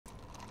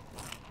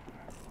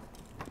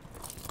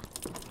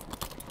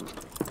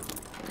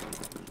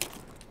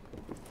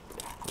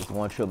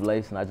OneTrip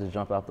Lace, and I just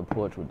jumped off the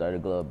porch with Dirty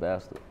Glove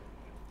Bastard.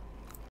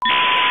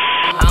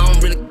 I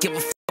don't really give a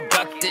f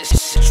about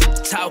this shit you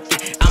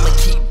talking. I'ma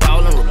keep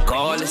ballin'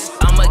 regardless.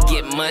 I'ma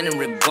get money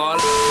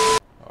regardless.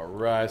 All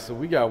right, so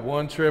we got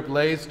OneTrip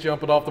Lace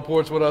jumping off the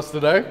porch with us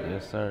today.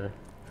 Yes, sir.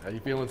 How you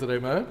feeling today,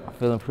 man? I'm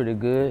feeling pretty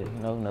good. You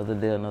know, another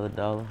day, another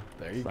dollar.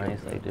 There you go.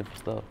 Same different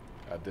stuff.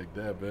 I dig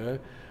that, man.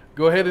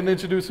 Go ahead and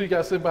introduce who you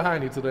got sitting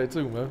behind you today,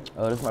 too, man.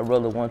 This is my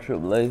brother,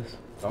 OneTrip Lace.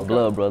 Okay.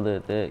 Blood brother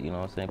at that, you know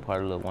what I'm saying?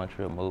 Part of the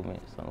OneTrip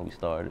movement, something we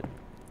started.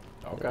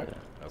 Okay, Yeah.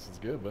 that's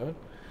good, man.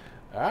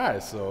 All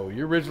right, so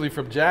you're originally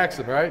from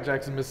Jackson, right?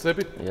 Jackson,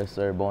 Mississippi? Yes,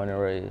 sir, born and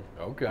raised.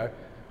 Okay.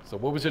 So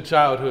what was your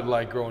childhood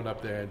like growing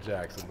up there in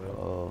Jackson,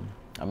 man?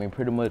 I mean,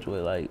 pretty much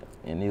with like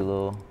any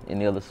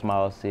other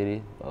small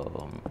city,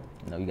 you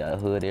know, you got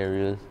hood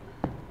areas.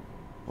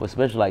 Well,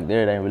 especially like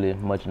there ain't really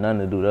much nothing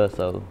to do there,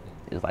 so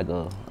it's like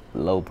a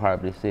low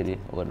poverty city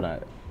or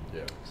whatnot.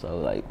 Yeah. So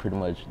like pretty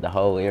much the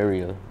whole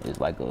area is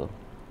like a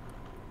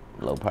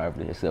low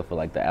poverty, except for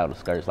like the outer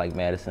skirts, like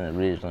Madison and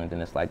Ridgeland,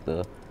 then it's like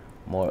the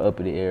more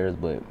uppity areas.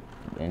 But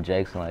in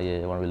Jackson, like yeah,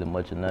 it wasn't really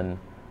much of nothing.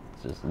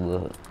 It's just a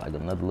little, like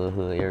another little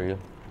hood area,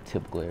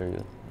 typical area.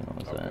 You know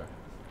what I'm saying?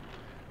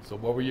 So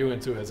what were you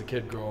into as a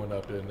kid growing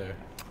up in there?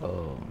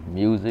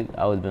 Music.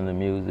 I always been into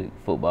music,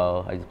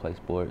 football. I used to play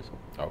sports.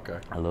 Okay.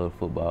 I love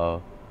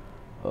football.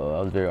 I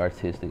was very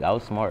artistic. I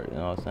was smart. You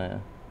know what I'm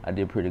saying? I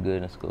did pretty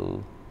good in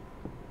school.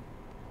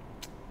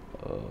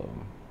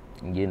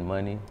 Getting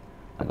money.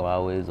 Like I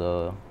always,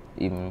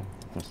 even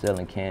from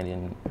selling candy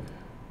in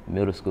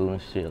middle school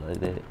and shit like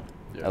that.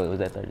 Yeah. Oh, was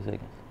that 30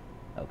 seconds?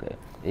 Okay.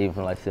 Even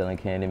from like selling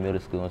candy in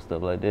middle school and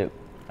stuff like that,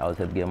 I always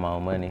had to get my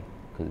own money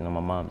because you know my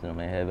mom didn't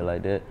have it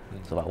like that.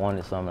 So if I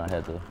wanted something, I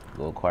had to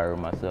go acquire it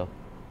myself.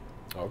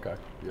 Okay,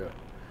 yeah.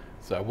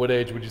 So at what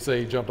age would you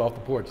say you jumped off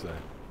the porch then?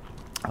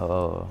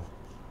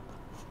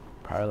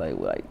 Probably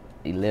like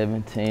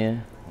 11,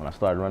 10. When I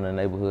started running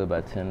the neighborhood,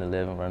 about 10,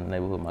 11, running the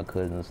neighborhood with my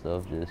cousins and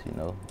stuff, just, you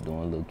know,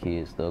 doing little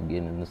kid stuff,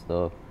 getting into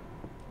stuff.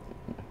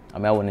 I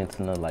mean, I wasn't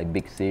into no like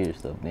big serious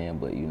stuff then,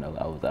 but you know,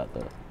 I was out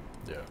there.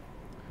 Yeah.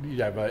 Do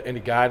you have any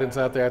guidance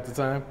out there at the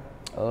time?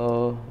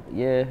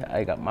 Yeah,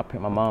 I got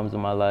my mom's in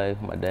my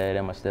life, my dad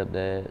and my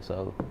stepdad,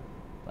 so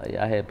like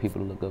yeah, I had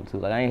people to look up to.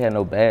 Like I ain't had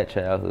no bad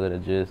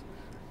childhood,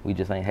 we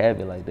just ain't have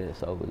it like that,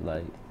 so it was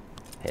like,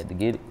 had to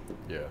get it.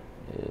 Yeah.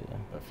 Yeah.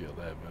 I feel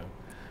that, man.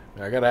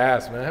 Man, I gotta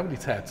ask, man, how many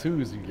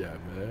tattoos you got,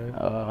 man?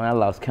 I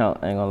lost count,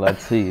 I ain't gonna lie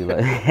to you.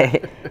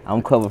 Like,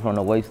 I'm covered from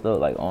the waist up,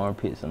 like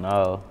armpits and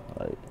all.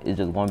 Like, it's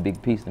just one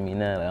big piece to me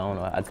now. Like, I don't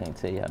know, I can't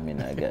tell you how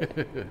many I got.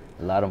 A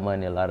lot of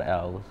money, a lot of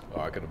hours.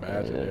 Oh, I can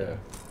imagine, yeah.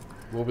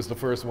 What was the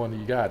first one that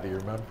you got, do you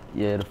remember?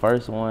 Yeah, the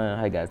first one,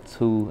 I got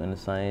 2 in the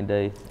same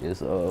day. It's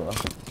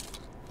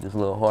this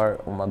little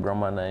heart with my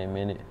grandma's name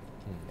in it,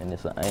 and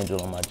it's an angel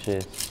on my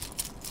chest.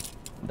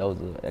 I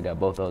got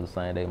both of those the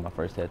same day, my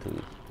first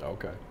tattoos.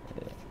 Okay.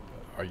 Yeah.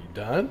 Are you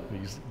done?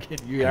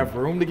 You have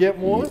room to get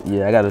more?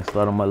 Yeah, I gotta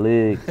start on my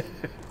legs.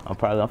 I'm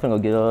finna go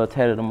get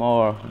tatted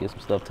tomorrow, get some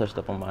stuff touched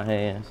up on my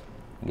hands,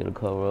 get a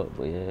cover up,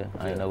 but yeah,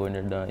 I ain't nowhere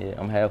near done yet.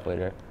 I'm halfway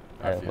there,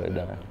 halfway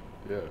done.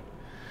 Yeah.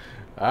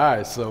 All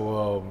right,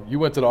 so you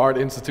went to the Art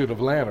Institute of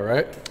Atlanta,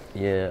 right?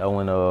 Yeah, I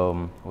went,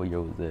 what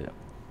year was that?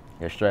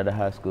 Yeah, straight out of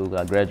high school.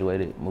 I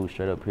graduated, moved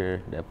straight up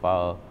here that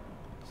fall.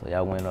 So yeah,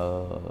 I went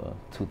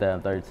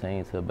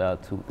 2013 to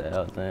about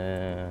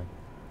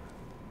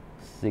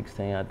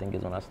 2016, I think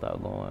is when I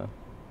stopped going.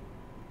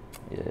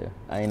 Yeah,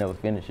 I ain't never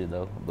finished it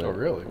though. But, oh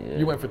really? Yeah.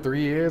 You went for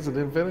 3 years and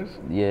didn't finish?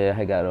 Yeah,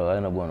 I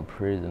ended up going to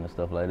prison and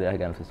stuff like that. I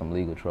got into some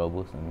legal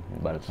troubles, and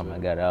by the time I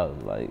got out, it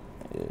was like,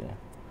 yeah.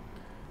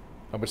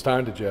 How much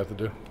time did you have to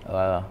do?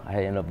 I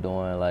ended up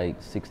doing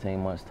like 16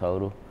 months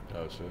total.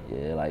 Oh shit.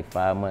 Yeah, like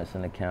 5 months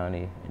in the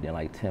county, and then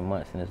like 10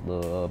 months in this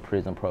little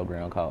prison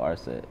program called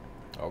RSET.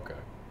 Okay.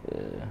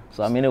 Yeah.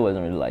 So I mean, it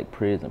wasn't really like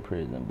prison,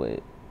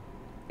 but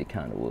it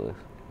kind of was.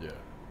 Yeah.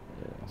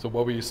 So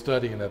what were you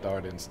studying at the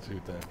Art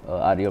Institute then?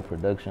 Audio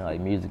production,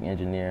 like music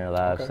engineering,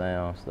 live Okay.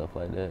 sound, stuff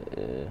like that.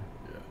 Yeah. Yeah.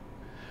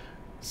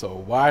 So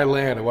why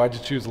Atlanta? Why'd you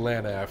choose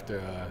Atlanta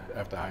after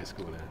high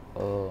school then?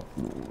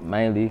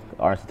 Mainly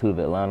Art Institute of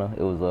Atlanta.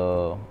 It was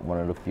one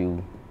of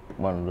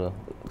the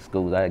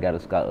schools I had got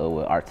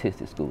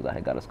artistic schools I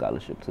had got a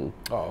scholarship to.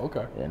 Oh,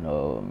 okay. And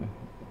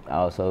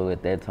also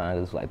at that time,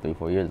 it was like 3 or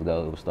 4 years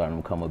ago, it was starting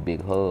to become a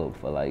big hub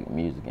for like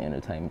music and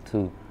entertainment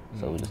too.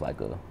 So it was just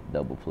like a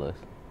double plus.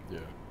 Yeah.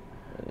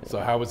 So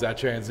how was that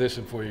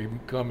transition for you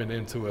coming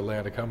into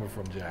Atlanta, coming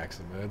from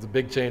Jackson? Man? It's a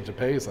big change of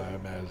pace, I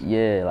imagine.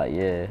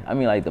 Yeah. I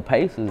mean, like the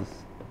pace is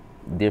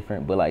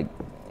different, but like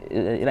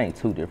it ain't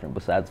too different.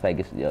 Besides the fact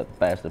it's a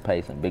faster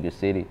pace and bigger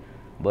city,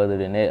 but other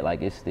than that,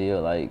 like it's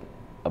still like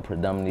a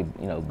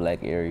predominantly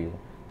black area,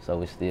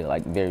 so it's still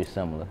like very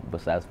similar.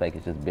 Besides the fact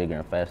it's just bigger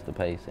and faster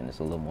pace, and it's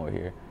a little more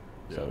here.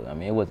 Yeah. So I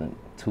mean, it wasn't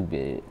too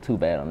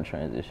bad on the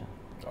transition.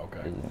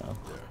 Okay. Yeah.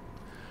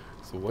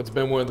 So what's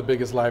been one of the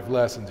biggest life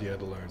lessons you had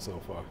to learn so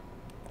far?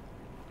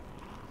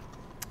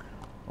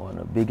 One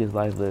of the biggest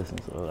life lessons,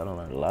 so I don't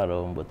learn a lot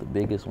of them, but the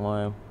biggest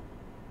one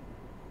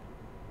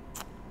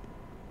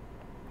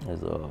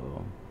is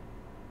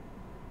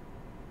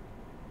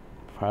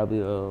Probably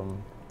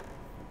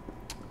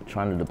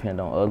trying to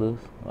depend on others.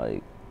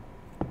 Like,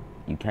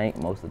 you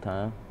can't most of the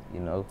time,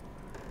 you know.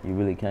 You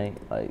really can't.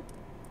 Like,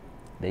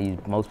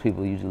 most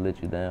people usually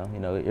let you down. You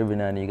know, every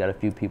now and then you got a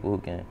few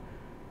people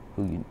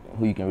who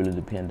you can really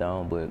depend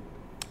on, but you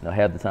know,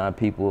 half the time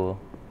people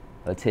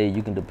will tell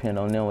you can depend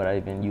on them without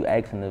even you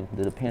asking them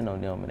to depend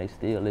on them, and they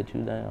still let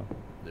you down.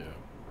 Yeah.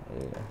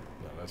 Yeah.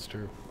 No, that's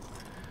true.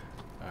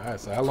 All right,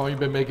 so how long you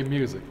been making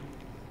music?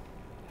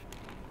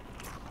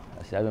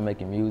 See, I've been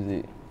making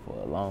music for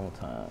a long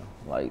time,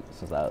 like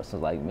since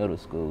like middle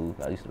school.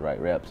 I used to write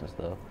raps and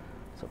stuff,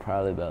 so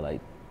probably about like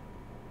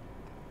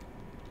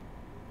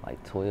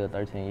 12,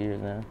 13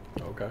 years now.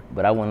 Okay.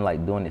 But I wasn't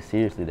like doing it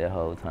seriously that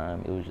whole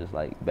time. It was just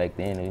like back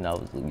then, you know, I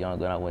was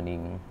younger and I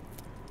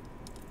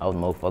was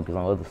more focused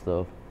on other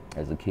stuff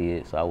as a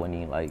kid, so I wasn't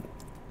even like,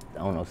 I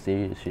don't know,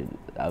 serious shit.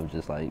 I was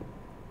just like,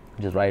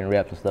 just writing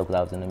raps and stuff because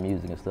I was into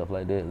music and stuff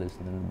like that,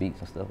 listening to beats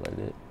and stuff like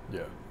that.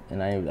 Yeah.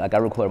 And I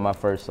recorded my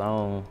first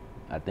song,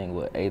 I think,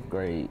 what, 8th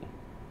grade.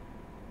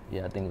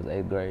 Yeah, I think it was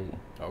 8th grade.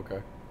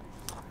 Okay.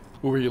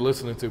 Who were you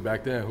listening to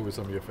back then? Who were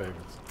some of your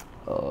favorites?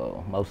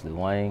 Mostly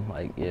Wayne.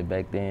 Like, yeah,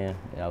 back then,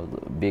 I was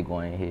a big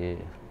Wayne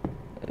head.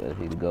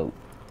 He the GOAT.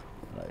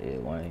 Like, yeah,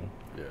 Wayne.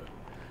 Yeah.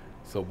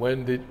 So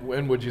when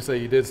would you say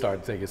you did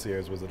start to take it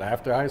serious? Was it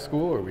after high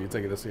school, or were you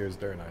taking it serious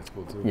during high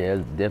school too? Yeah, it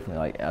was definitely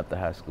like after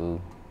high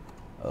school.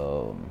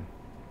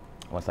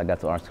 Once I got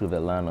to Art School of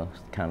Atlanta,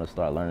 kind of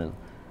start learning.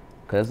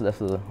 Cause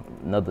that's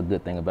another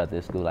good thing about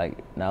this school.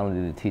 Like, not only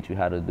did it teach you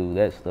how to do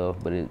that stuff,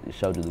 but it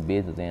showed you the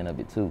business end of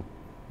it too.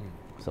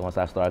 So once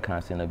I started kind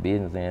of seeing the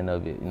business end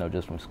of it, you know,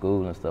 just from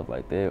school and stuff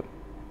like that,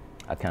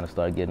 I kind of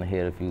started getting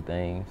ahead of a few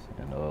things,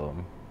 and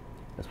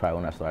that's probably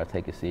when I started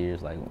taking it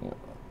serious, like, you know,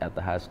 after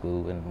high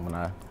school, and when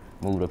I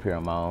moved up here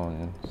on my own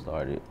and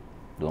started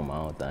doing my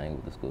own thing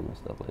with the school and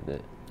stuff like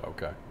that.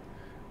 Okay.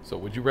 So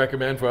would you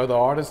recommend for other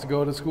artists to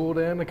go to school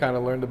then to kind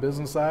of learn the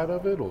business side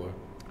of it, or?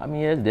 I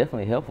mean, yeah, it's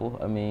definitely helpful.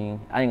 I mean,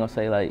 I ain't gonna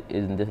say like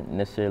it's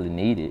necessarily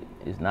needed.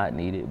 It's not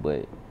needed,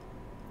 but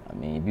I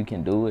mean, if you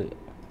can do it,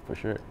 for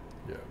sure.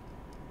 Yeah.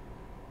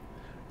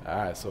 All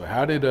right. So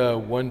how did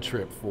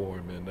OneTrip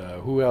form, and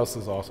who else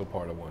is also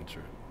part of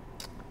OneTrip?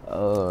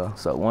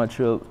 So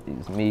OneTrip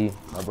is me,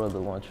 my brother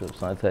OneTrip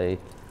Sante,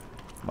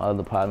 my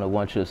other partner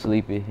OneTrip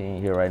Sleepy. He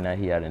ain't here right now.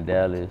 He out in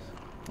Dallas.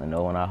 And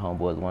one of our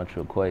homeboys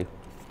OneTrip Quay.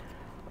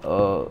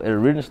 It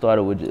originally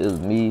started with, it was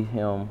me,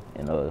 him,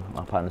 and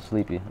my partner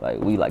Sleepy. Like,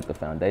 we like the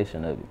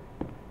foundation of it.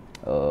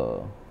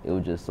 It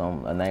was just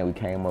a name we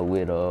came up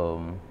with,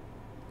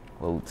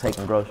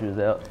 taking groceries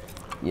out.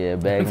 Yeah,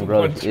 bagging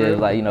groceries. It was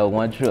like, you know,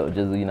 one trip,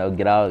 just, you know,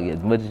 get out as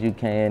much as you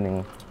can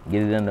and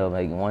get it in there,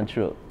 making one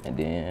trip. And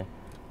then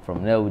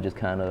from there, we just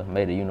kind of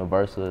made it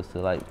universal to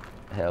like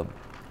have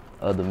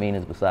other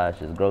meanings besides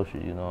just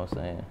groceries, you know what I'm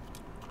saying?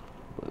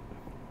 But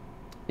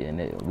yeah,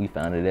 and we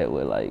founded that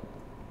with like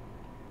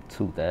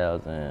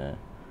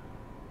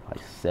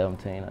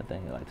 2017, I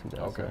think, like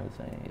 2017. Okay.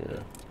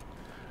 Yeah.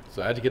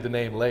 So how'd you get the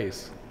name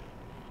Lace?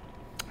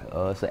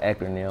 It's an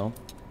acronym.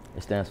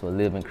 It stands for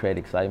Live and Create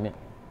Excitement.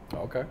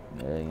 Okay.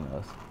 Yeah, you know,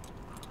 it's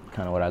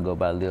kind of what I go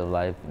by: live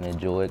life and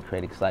enjoy it,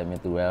 create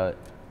excitement throughout it.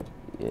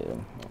 Yeah,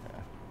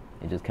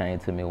 it just came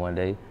to me one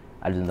day.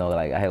 I just know,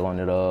 like, I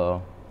wanted the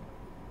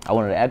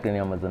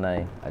acronym as a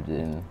name.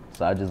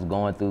 So I just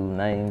going through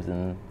names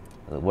and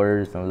the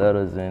words and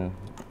letters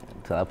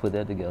until I put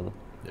that together.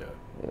 Yeah.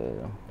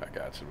 Yeah. I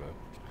got you, man.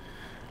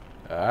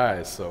 All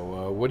right,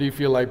 so what do you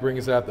feel like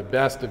brings out the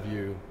best of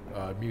you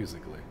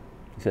musically?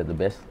 You said the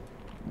best?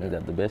 Brings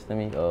out the best of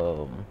me?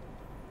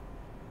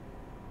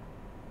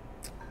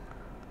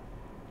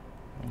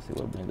 Let's see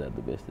what brings out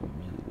the best of me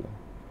musically.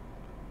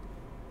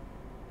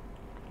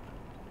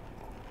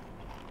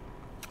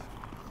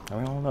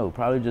 I don't know,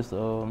 probably just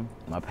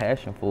my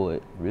passion for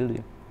it,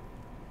 really.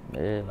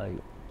 Yeah, like,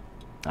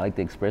 I like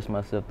to express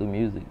myself through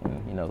music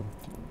and, you know,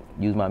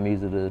 use my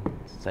music to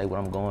say what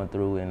I'm going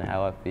through and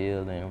how I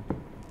feel and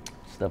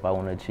stuff I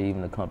want to achieve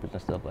and accomplish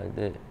and stuff like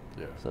that.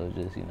 Yeah. So it's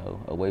just, you know,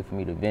 a way for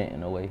me to vent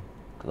in a way,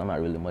 because I'm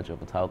not really much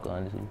of a talker,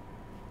 honestly.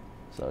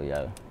 So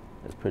yeah,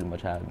 that's pretty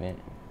much how I vent.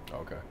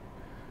 Okay.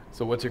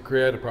 So what's your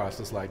creative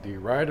process like? Do you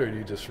write, or do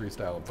you just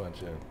freestyle and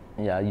punch in?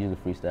 Yeah, I usually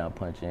freestyle and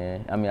punch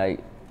in. I mean, like,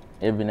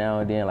 every now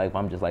and then, like, if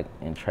I'm just like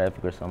in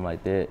traffic or something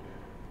like that,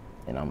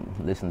 and I'm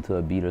listening to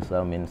a beat or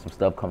something and some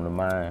stuff come to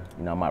mind,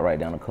 you know, I might write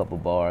down a couple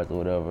bars or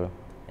whatever,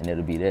 and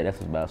it'll be that.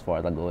 That's about as far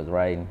as I go as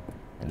writing.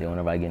 And then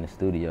whenever I get in the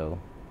studio,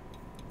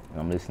 and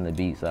I'm listening to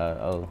beats,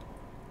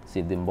 see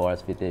if them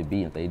bars fit that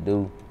beat. If they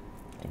do,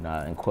 you know,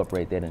 I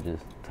incorporate that and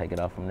just take it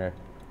off from there.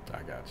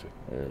 I got you.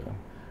 Yeah.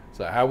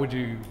 So how would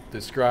you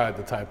describe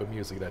the type of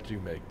music that you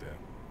make then?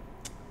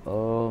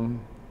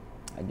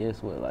 I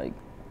guess what, like,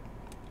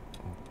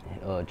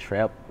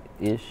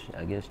 trap-ish,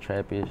 I guess,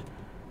 trap-ish,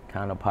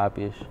 kind of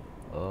pop-ish.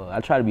 I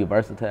try to be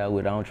versatile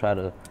with it. I don't try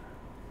to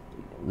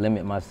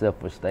limit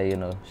myself or stay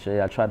in a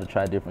shade. I try to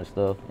try different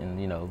stuff and,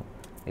 you know,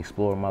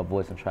 explore my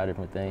voice and try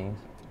different things.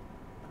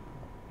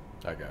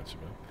 I got you,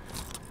 man.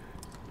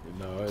 You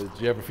know, did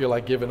you ever feel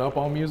like giving up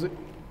on music?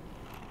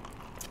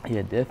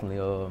 Yeah, definitely.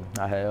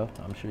 I have.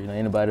 I'm sure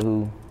anybody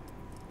who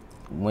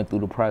went through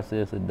the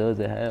process or does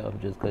it have,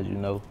 just because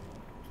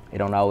it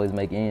don't always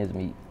make ends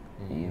meet.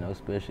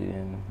 Especially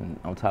and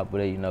on top of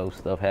that,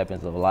 stuff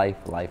happens of life.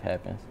 Life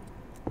happens.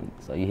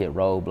 So you hit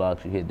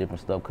roadblocks, you hit different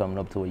stuff coming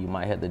up to where you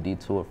might have to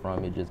detour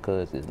from it just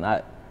because it's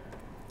not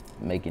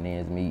making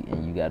ends meet,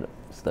 and you got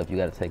stuff you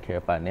got to take care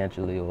of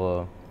financially,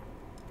 or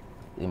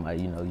it might,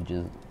 you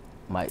just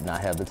might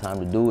not have the time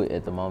to do it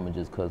at the moment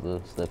just because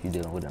of stuff you're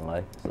dealing with in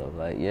life. So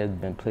like, yeah, it's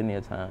been plenty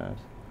of times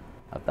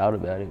I've thought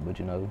about it, but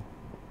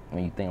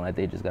when you think like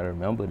they just got to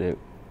remember that,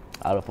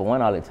 for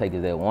one, all it takes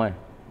is that one,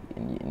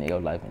 and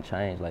your life can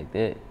change like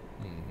that.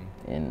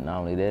 And not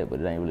only that, but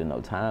it ain't really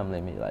no time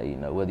limit.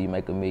 Like, whether you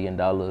make $1 million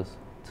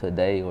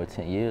today or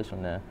 10 years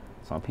from now,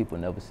 some people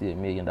never see $1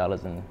 million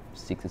in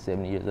 60,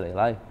 70 years of their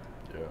life.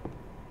 Yeah,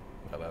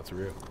 well, that's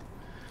real.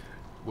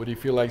 What do you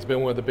feel like has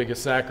been one of the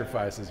biggest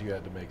sacrifices you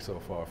had to make so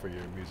far for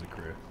your music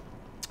career?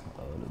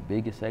 The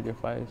biggest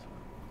sacrifice?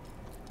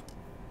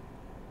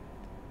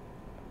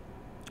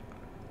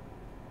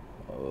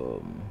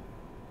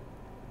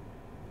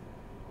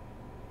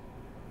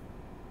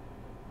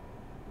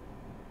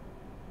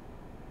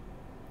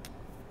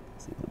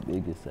 The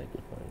biggest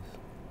sacrifice.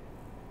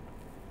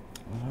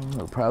 I don't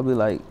know, probably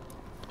like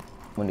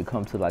when it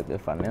comes to like the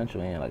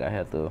financial end, like I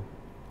had to,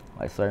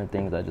 like certain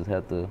things I just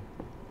had to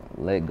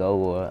let go,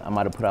 or I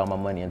might have put all my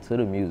money into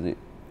the music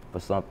for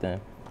something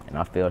and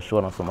I fell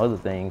short on some other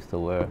things to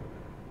where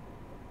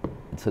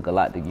it took a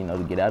lot to,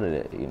 to get out of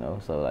that,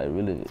 So like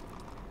really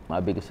my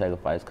biggest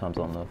sacrifice comes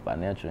on the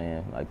financial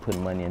end, like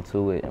putting money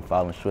into it and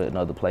falling short in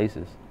other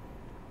places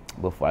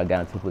before I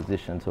got into a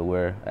position to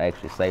where I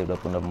actually saved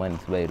up enough money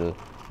to be able to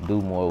do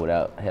more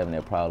without having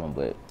that problem.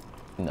 But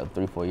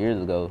 3-4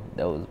 years ago,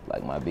 that was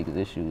like my biggest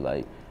issue,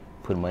 like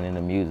putting money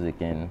into music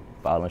and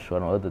falling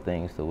short on other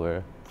things to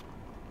where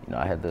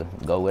I had to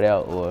go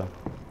without or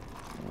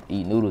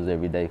eat noodles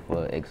every day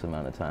for X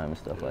amount of time and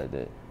stuff like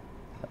that.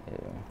 Yeah.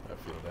 I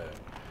feel that.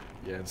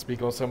 Yeah, and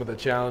speak on some of the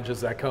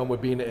challenges that come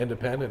with being an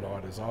independent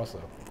artist also.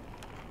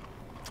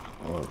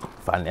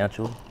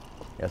 Financial.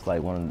 That's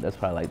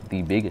probably like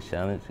the biggest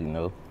challenge,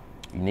 You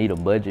need a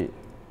budget,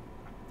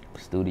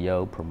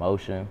 studio,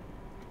 promotion.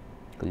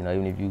 Because,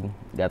 even if you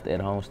got the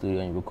at-home studio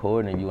and you're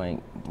recording, if you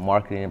ain't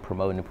marketing and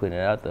promoting and putting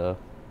it out there,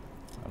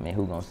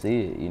 who gonna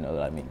see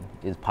it?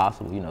 It's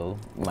possible, you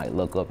might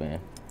look up and,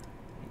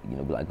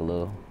 be like a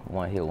little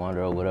one-hit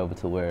wonder or whatever,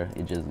 to where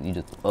you just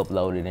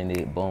upload it and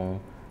it boom.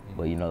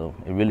 But, it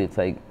really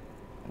take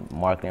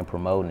marketing and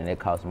promoting, and it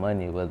costs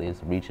money, whether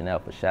it's reaching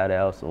out for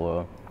shout-outs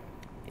or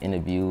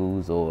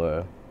interviews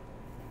or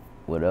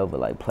whatever,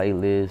 like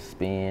playlists,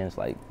 spins,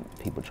 like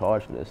people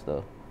charge for that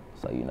stuff.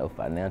 So,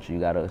 financial,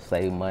 you gotta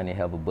save money,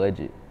 have a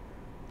budget.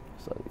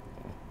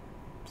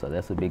 So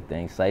that's a big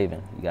thing,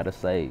 saving. You gotta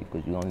save,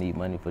 because you don't need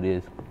money for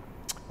this.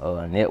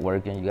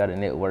 Networking, you gotta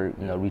network,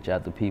 reach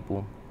out to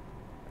people.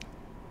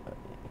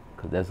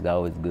 Because that's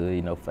always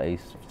good,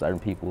 face certain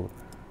people,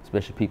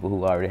 especially people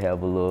who already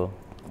have a little,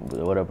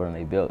 whatever on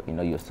their belt.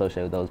 You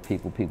associate with those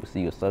people, people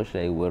see you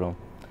associate with them,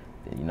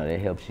 then, that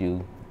helps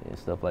you and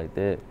stuff like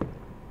that.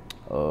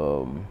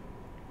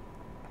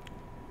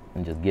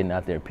 And just getting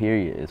out there,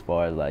 period, as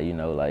far as like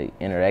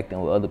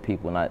interacting with other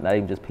people, not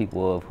even just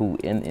people of who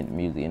in the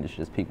music industry,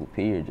 just people,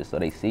 period, just so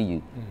they see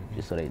you,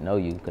 just so they know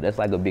you. Because that's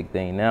like a big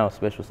thing now,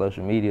 especially with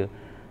social media.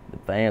 The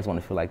fans want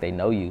to feel like they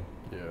know you.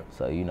 Yeah.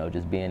 So,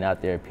 just being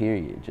out there,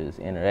 period, just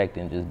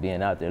interacting, just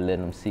being out there,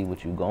 letting them see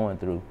what you're going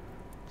through.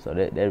 So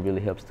that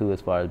really helps too, as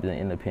far as being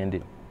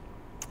independent.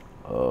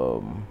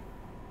 And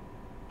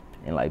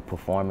like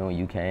performing when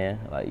you can,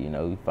 like,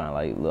 you find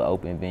like little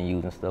open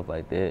venues and stuff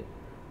like that.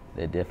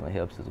 That definitely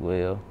helps as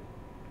well.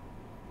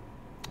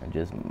 And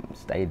just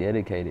stay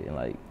dedicated, and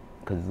like,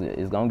 cause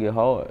it's gonna get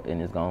hard, and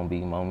it's gonna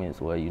be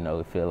moments where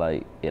it feel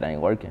like it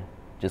ain't working,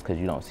 just cause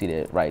you don't see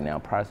that right now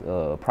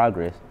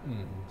progress.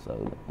 So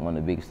one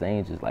of the biggest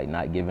things is like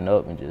not giving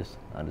up and just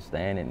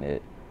understanding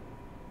that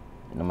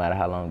no matter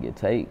how long it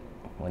take,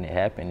 when it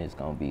happens, it's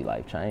gonna be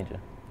life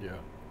changing. Yeah.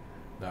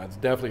 No, it's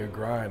definitely a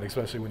grind,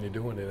 especially when you're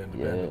doing it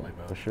independently,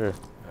 man. For sure.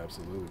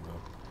 Absolutely, man.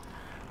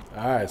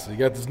 All right, so you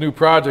got this new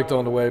project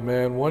on the way,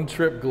 man.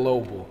 OneTrip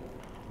Global.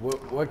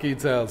 What can you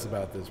tell us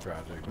about this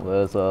project?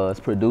 Well, it's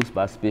produced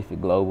by Spiffy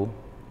Global.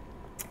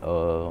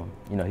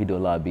 He do a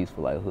lot of beats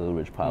for like Hood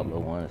Rich Pablo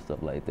One and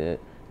stuff like that.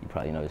 You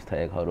probably know his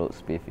tag, Hold Up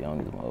Spiffy, on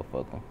this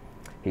motherfucker.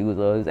 He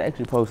was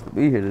actually supposed to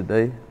be here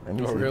today. Let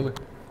me see. Really?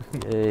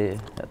 Yeah,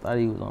 I thought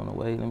he was on the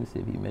way. Let me see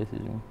if he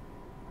messaged me.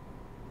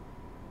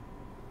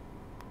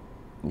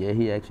 Yeah,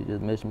 he actually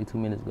just messaged me 2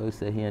 minutes ago. He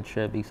said he in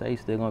Trap. He said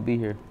he's still gonna be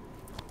here.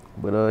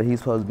 But he's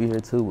supposed to be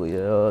here too. But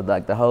yeah,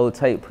 like the whole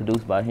tape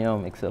produced by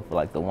him, except for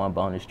like the one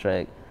bonus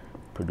track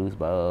produced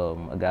by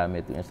a guy I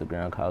met through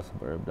Instagram called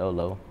Suburb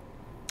Dolo.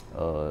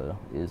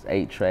 Is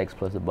 8 tracks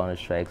plus the bonus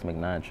tracks, make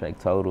 9 track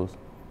total.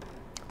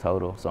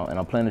 So, and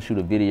I'm planning to shoot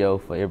a video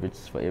for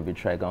every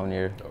track on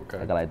there. Okay.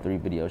 I got like 3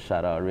 videos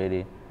shot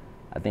already.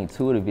 I think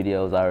 2 of the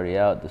videos already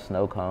out, the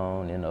Snow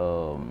Cone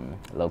and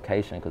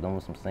Location, because those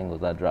were some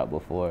singles I dropped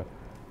before.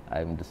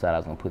 I even decided I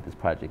was gonna put this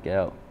project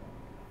out.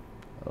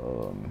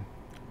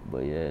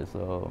 But yeah,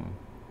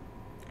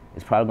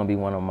 it's probably gonna be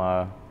one of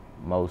my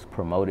most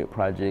promoted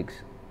projects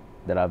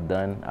that I've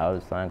done out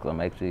of time, because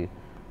I'm actually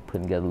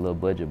putting together a little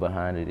budget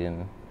behind it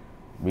and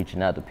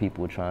reaching out to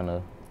people trying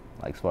to,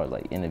 like, as far as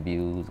like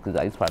interviews, because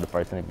like, it's probably the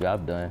first interview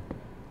I've done,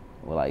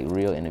 or like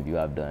real interview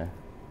I've done,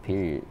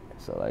 period.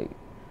 So like,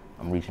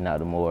 I'm reaching out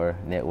to more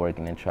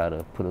networking and try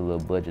to put a little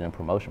budget and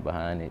promotion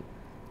behind it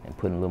and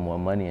putting a little more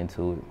money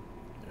into it.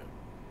 Yeah.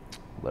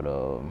 But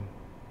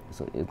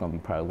so it's gonna be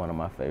probably one of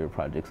my favorite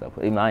projects I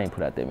put. Even though I ain't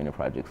put out that many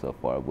projects so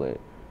far, but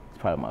it's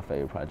probably my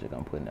favorite project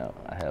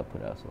I have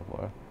put out so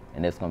far.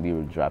 And that's gonna be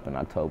dropping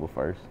October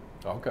 1st.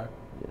 Okay.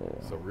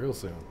 Yeah. So real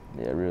soon.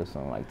 Yeah, real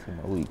soon, like 2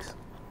 more weeks.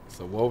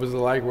 So what was it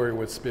like working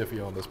with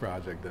Spiffy on this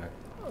project then?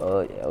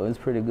 Yeah, it was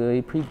pretty good.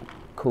 He pretty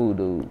cool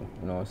dude,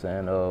 you know what I'm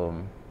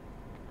saying?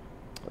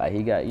 Like,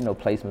 he got,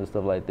 placement and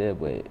stuff like that,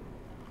 but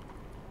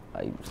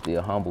like,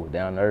 still humble,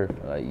 down to earth.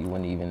 Like, you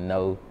wouldn't even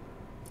know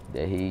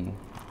that he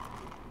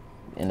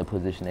in the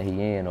position that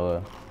he in,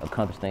 or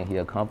accomplished things he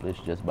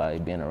accomplished just by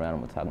being around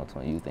him and talking to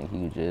him. You think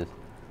he was just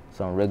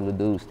some regular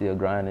dude still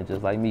grinding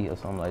just like me or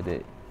something like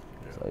that.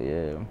 Yeah. So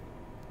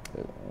yeah,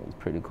 it was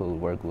pretty cool to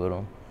work with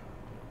him.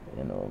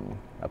 And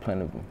I plan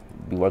to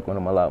be working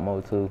with him a lot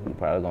more too. He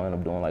probably gonna end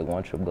up doing like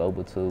OneTrip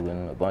Global too,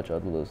 and a bunch of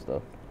other little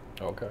stuff.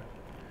 Okay.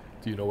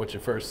 Do you know what your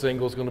first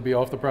single is gonna be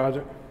off the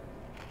project?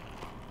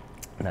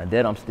 Now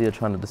that I'm still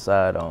trying to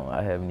decide on.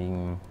 I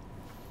haven't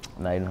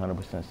not even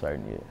 100%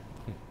 certain yet.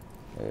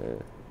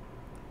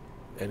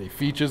 Any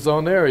features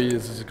on there, or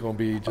is it gonna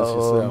be just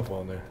yourself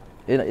on there?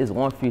 It's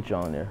one feature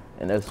on there,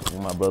 and that's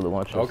my brother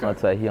OneTrip.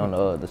 Okay. He on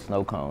the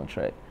snow cone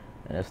track,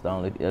 and that's the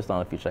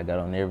only feature I got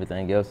on there.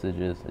 Everything else is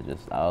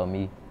just all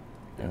me,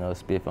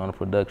 Spiffy on the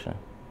production.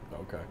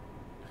 Okay.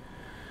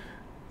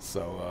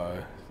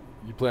 So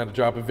you plan to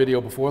drop a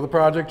video before the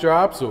project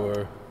drops,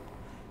 or?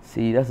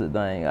 See, that's the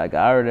thing. Like,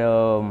 I already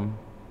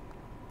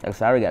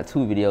got 2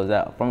 videos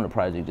out from the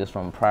project, just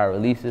from prior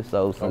releases.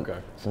 So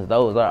since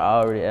those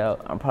are already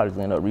out, I'm probably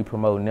gonna end up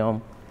re-promoting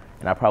them,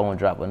 and I probably won't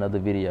drop another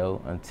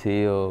video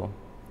until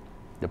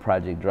the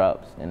project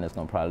drops. And that's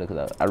gonna probably,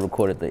 because I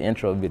recorded the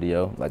intro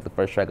video, like the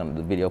first track on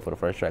the video for the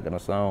first track on the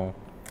song,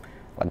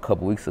 like a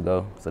couple weeks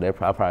ago. So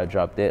I'll probably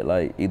drop that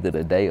like either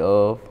the day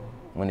of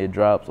when it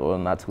drops or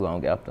not too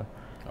long after.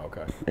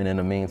 Okay. And in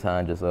the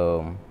meantime, just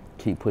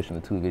keep pushing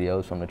the 2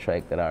 videos from the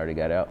track that I already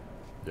got out.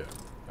 Yeah,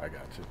 I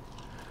got you.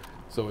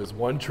 So is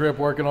OneTrip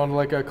working on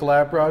like a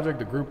collab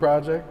project, a group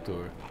project,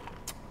 or?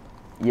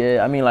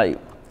 Yeah, I mean, like,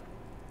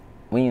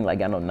 we ain't like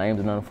got no names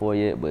or nothing for it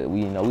yet, but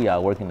we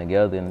all working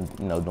together and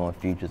doing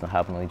features and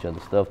hopping on each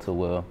other's stuff to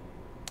where,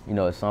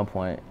 at some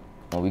point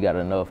when we got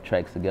enough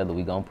tracks together,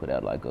 we gonna put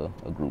out like a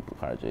group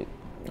project.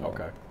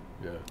 Okay.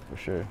 Yeah. For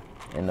sure.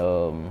 And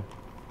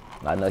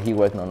I know he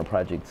working on the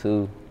project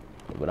too,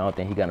 but I don't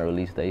think he gonna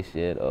release that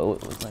shit.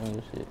 What's the name of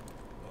this shit?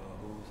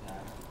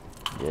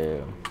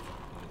 Yeah.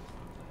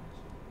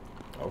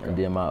 Okay. And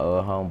then my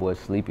homeboy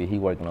Sleepy, he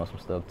working on some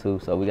stuff too.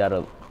 So we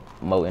got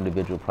more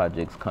individual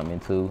projects coming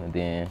too. And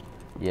then,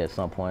 yeah, at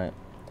some point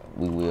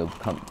we will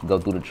go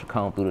through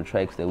the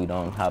tracks that we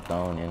don't hopped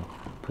on and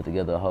put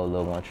together a whole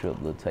little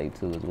OneTrip little tape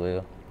too as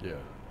well. Yeah.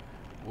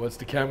 What's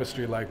the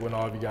chemistry like when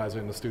all of you guys are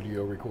in the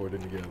studio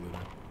recording together?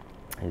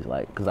 It's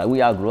like, cause like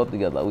we all grew up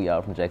together. Like we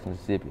all from Jackson,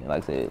 Mississippi. And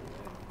like I said,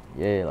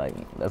 yeah, like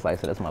I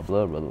said, that's my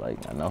blood brother. Like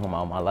I know him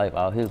all my life,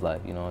 all his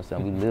life. You know what I'm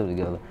saying? We live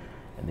together.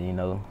 And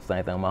then,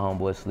 same thing with my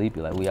homeboy Sleepy,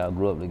 like we all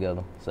grew up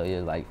together. So yeah,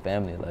 like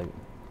family, like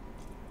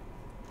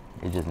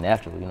it's just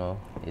natural,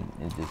 it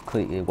just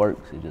click, it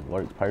works, it just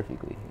works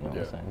perfectly, what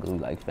I'm saying? Cause we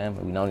like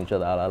family, we known each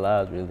other all our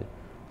lives really.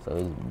 So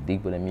it's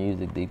deeper than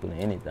music, deeper than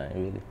anything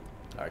really.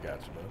 I got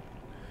you, man.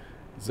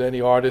 Is there any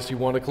artists you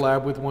want to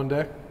collab with one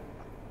day?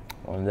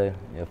 One day,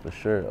 yeah, for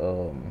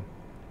sure.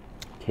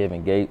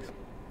 Kevin Gates.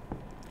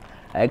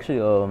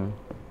 Actually,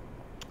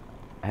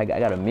 I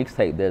got a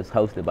mixtape that's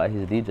hosted by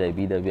his DJ,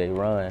 BWA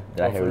Run.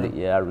 That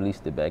I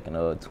released it back in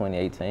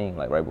 2018,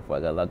 like right before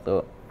I got locked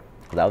up.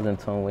 Cause I was in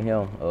tune with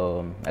him.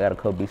 I got a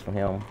couple beats from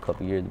him a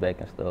couple years back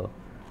and stuff.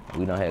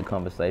 We done had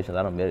conversations.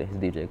 I done met his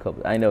DJ a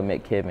couple. I ain't never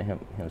met Kevin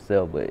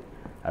himself, but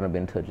I done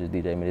been in touch with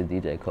his DJ, met his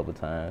DJ a couple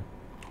times.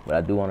 But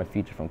I do want a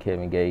feature from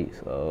Kevin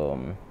Gates,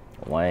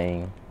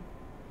 Wayne.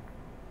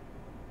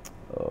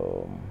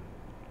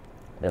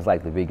 That's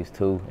like the biggest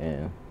 2,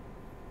 and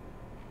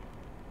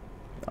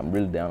I'm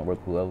really down to work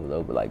with whoever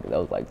though, but like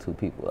those like 2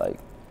 people, like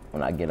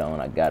when I get on,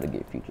 I gotta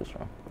get features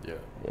from. Yeah.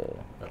 Yeah.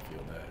 I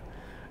feel that.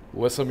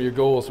 What's some of your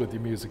goals with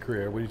your music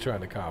career? What are you trying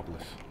to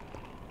accomplish?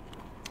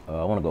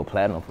 I want to go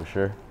platinum for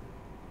sure.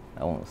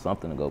 I want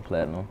something to go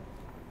platinum.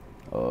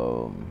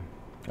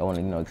 I want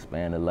to,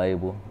 expand the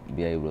label,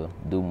 be able to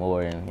do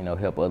more and,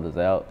 help others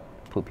out,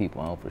 put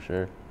people on for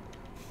sure.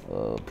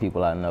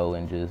 People I know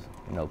and just,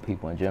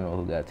 people in general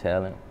who got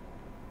talent.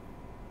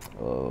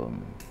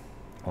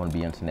 I want to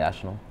be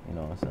international, you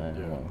know what I'm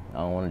saying? Yeah.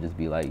 I don't want to just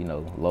be like,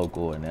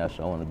 local or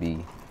national. I want to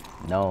be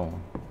known,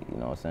 you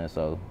know what I'm saying?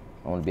 So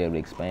I want to be able to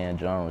expand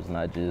genres,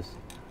 not just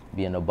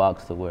be in a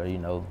box to where, you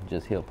know,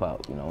 just hip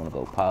hop. You know, I want to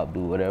go pop,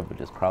 do whatever,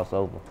 just cross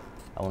over.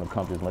 I want to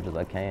accomplish as much as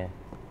I can.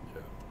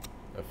 Yeah,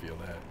 I feel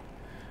that.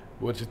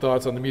 What's your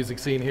thoughts on the music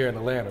scene here in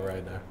Atlanta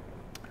right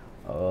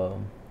now?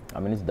 I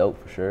mean, it's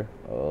dope for sure.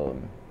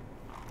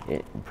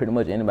 Pretty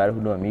much anybody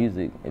who doing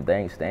music, if they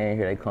ain't staying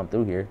here, they come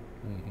through here.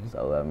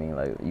 So I mean,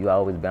 like, you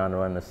always bound to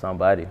run into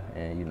somebody,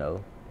 and you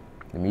know,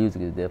 the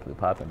music is definitely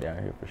popping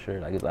down here for sure.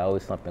 Like, it's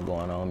always something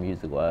going on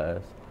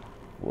music-wise,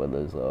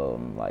 whether it's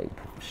like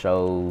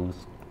shows,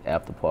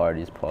 after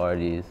parties,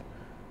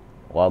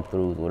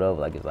 walkthroughs, whatever.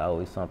 Like, it's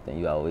always something.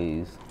 You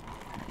always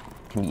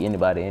can meet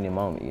anybody any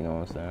moment. You know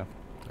what I'm saying?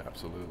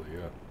 Absolutely,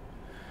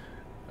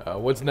 yeah.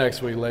 What's next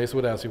for you, Lace?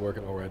 What else are you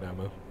working on right now,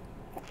 man?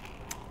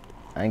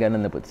 I ain't got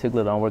nothing in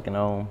particular that I'm working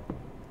on.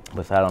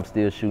 Besides, I'm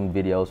still shooting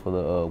videos for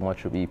the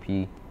OneTrip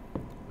EP.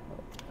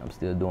 I'm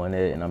still doing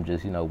it, and I'm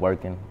just, you know,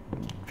 working,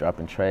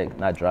 dropping tracks,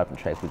 not dropping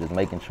tracks, but just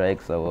making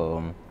tracks.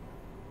 So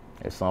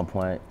at some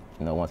point,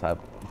 you know, once I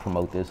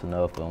promote this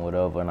enough and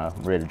whatever, and I'm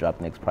ready to drop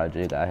the next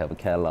project, I have a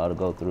catalog to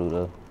go through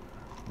to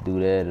do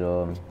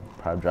that.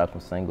 Probably drop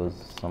some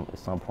singles at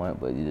some point,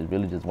 but it's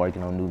really just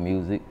working on new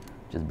music,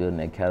 just building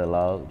that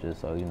catalog,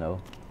 just so, you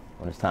know,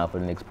 when it's time for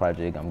the next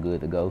project, I'm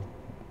good to go,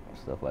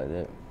 stuff like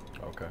that.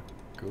 Okay,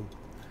 cool.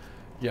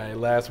 Yeah, any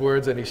last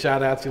words, any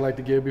shout outs you'd like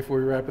to give before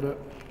we wrap it up?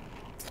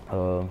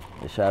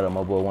 Shout out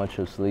my boy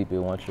OneTrip Sleepy,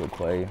 OneTrip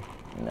Quay,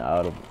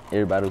 and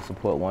everybody who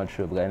support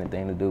OneTrip, got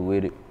anything to do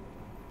with it.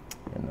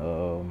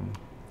 And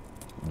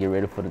get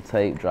ready for the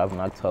tape, dropping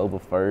October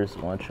 1st,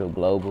 OneTrip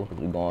Global,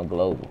 because we're going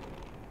global.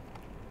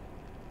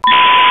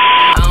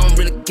 I don't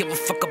really give a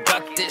fuck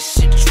about this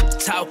shit you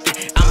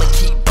talking. I'ma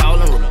keep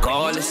ballin'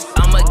 regardless.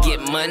 I'ma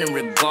get money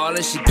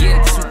regardless. You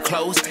get too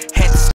close, had to